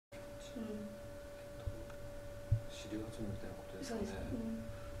18年みたいなことですかね。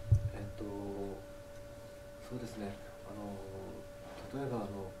そうですね。例えば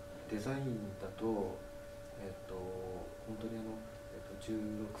デザインだと、本当に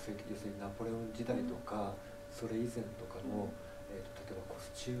16世紀、要するにナポレオン時代とか、それ以前とかの、例えばコ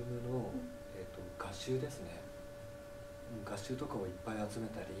スチュームの、画集ですね。画集とかをいっぱい集め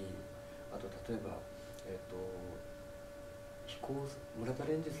たり、あと例えば、村田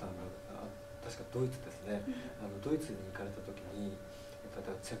蓮司さんが確かドイツですね、ドイツに行かれた時に、例え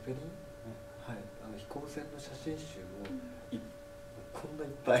ばツェペリン、はい、飛行船の写真集をこんないっ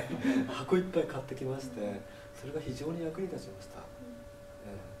ぱい箱いっぱい買ってきまして、それが非常に役に立ちました。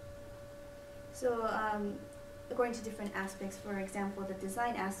So, according to different aspects, for example, the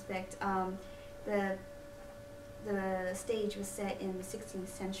design aspect, the stage was set in the 16th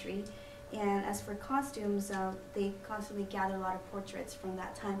century, and as for costumes, they constantly gathered a lot of portraits from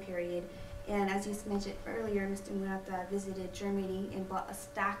that time period. And as you mentioned earlier, Mr. Murata visited Germany and bought a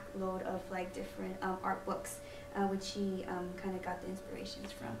stack load of like different art books, which he kind of got the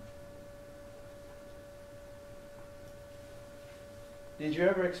inspirations from. Did you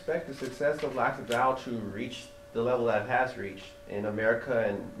ever expect the success of Last Exile to reach the level that it has reached in America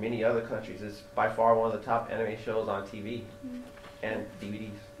and many other countries? It's by far one of the top anime shows on TV and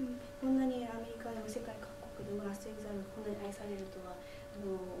DVDs. こんなにアメリカでも世界各国でもラストエグザイルがこんなに愛されるとは思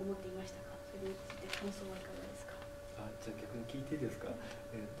っていましたか？それについて感想はいかがですか？じゃあ逆に聞いていいですか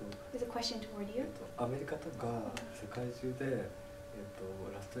？There's a question toward you. アメリカとか世界中で、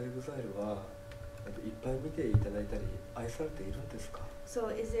ラストエグザイルはいっぱい見ていただいたり愛されているんですか？ So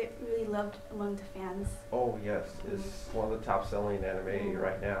is it really loved among the fans? Oh yes, it's one of the top selling anime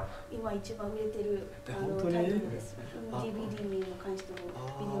right now. 今一番売れてるタイトルです。DVD に関しても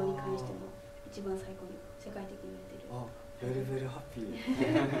ビデオに関しても一番最高に世界的に売れてる。Very very happy.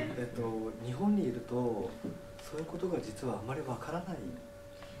 日本にいるとそういうことが実はあまりわからない。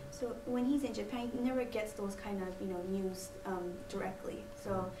So when he's in Japan, he never gets those kind of news directly.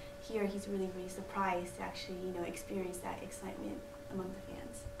 So here he's really surprised to actually experience that excitement among the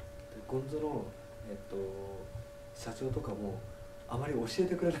fans. ゴンゾの社長とかもあまり教え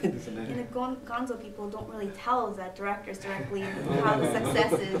てくれないんですね。And the GONZO people don't really tell the directors directly how the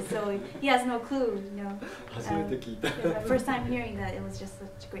success is, so he has no clue. 初めて聞いた。The first time hearing that it was just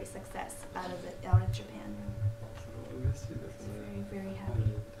such a great success out of Japan. 嬉しいですね。Very very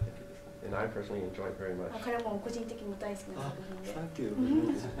happy. And I personally enjoy it very much. 彼も個人的にも大好きな作品で。Thank you.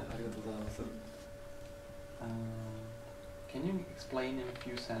 ありがとうございます。Can you explain in a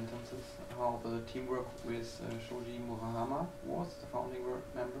few sentences how the teamwork with Shoji Murahama was, the founding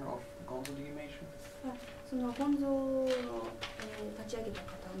member of GONZO Animation? そのゴンゾの立ち上げた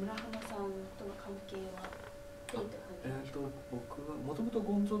方、村浜さんとの関係はどういった感じですか？僕はもともと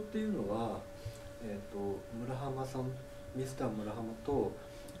ゴンゾっていうのは、村浜さん、ミスター村浜と、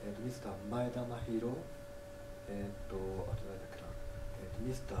ミスター前田真宏、あと誰だっけな、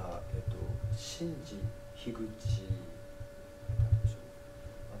ミスター、新次樋口、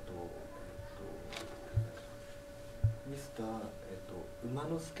ミスター、馬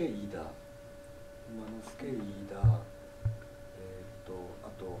之助飯田、あ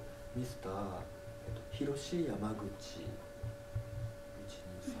とミスター、広志山口、1、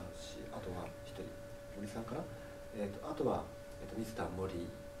2、3、4、あとは1人、森さんかな、あとは、ミスター森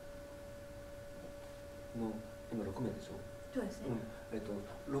の今6名でしょ。そうですね。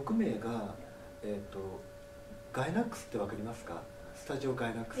6名が、ガイナックスってわかりますか？スタジオガ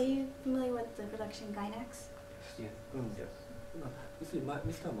イナックス。Are you familiar with the production Gainax? 要するに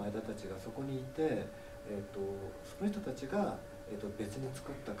ミスター前田たちがそこにいて、その人たちが、別に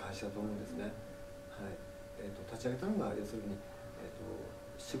作った会社だと思うんですね。はい。立ち上げたのが要するに、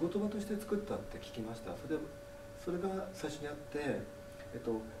仕事場として作ったって聞きました。それが最初にあって、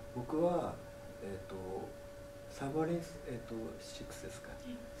僕は、サマリン、6ですか。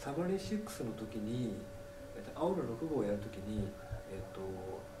サマリン6の時に、青の6号をやる時に、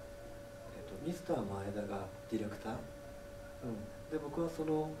ミスター前田がディレクター、で僕はそ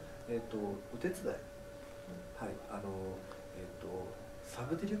の、お手伝い、はい、サ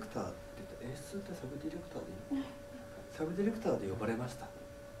ブディレクターって言った、演出ってサブディレクターでいいの？サブディレクターで呼ばれました。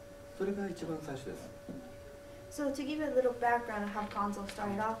それが一番最初です。So to give you a little background of how GONZO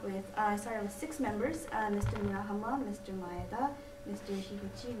started off with, I started with 6 members, Mr. Murahama, Mr. Maeda, Mr.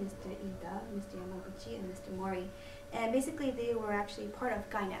 Higuchi, Mr. Ida, Mr. Yamaguchi, and Mr. Mori. And basically they were actually part of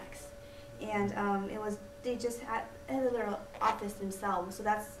Gainax. And they just had a little office themselves, so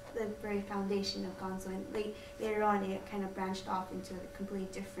that's the very foundation of GONZO. And later on it kind of branched off into a completely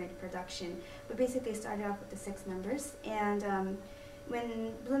different production. But basically it started off with the 6 members. And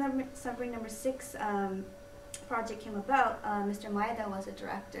when Blue Submarine number 6 project came about, Mr. Maeda was a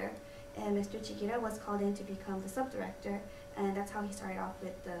director, and Mr. Chigira was called in to become the sub-director, and that's how he started off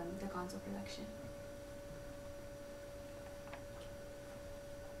with the GONZO production.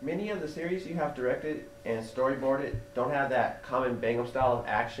 Many of the series you have directed and storyboarded don't have that common Bangam style of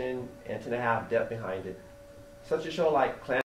action and tend to have depth behind it. Such a show like Clan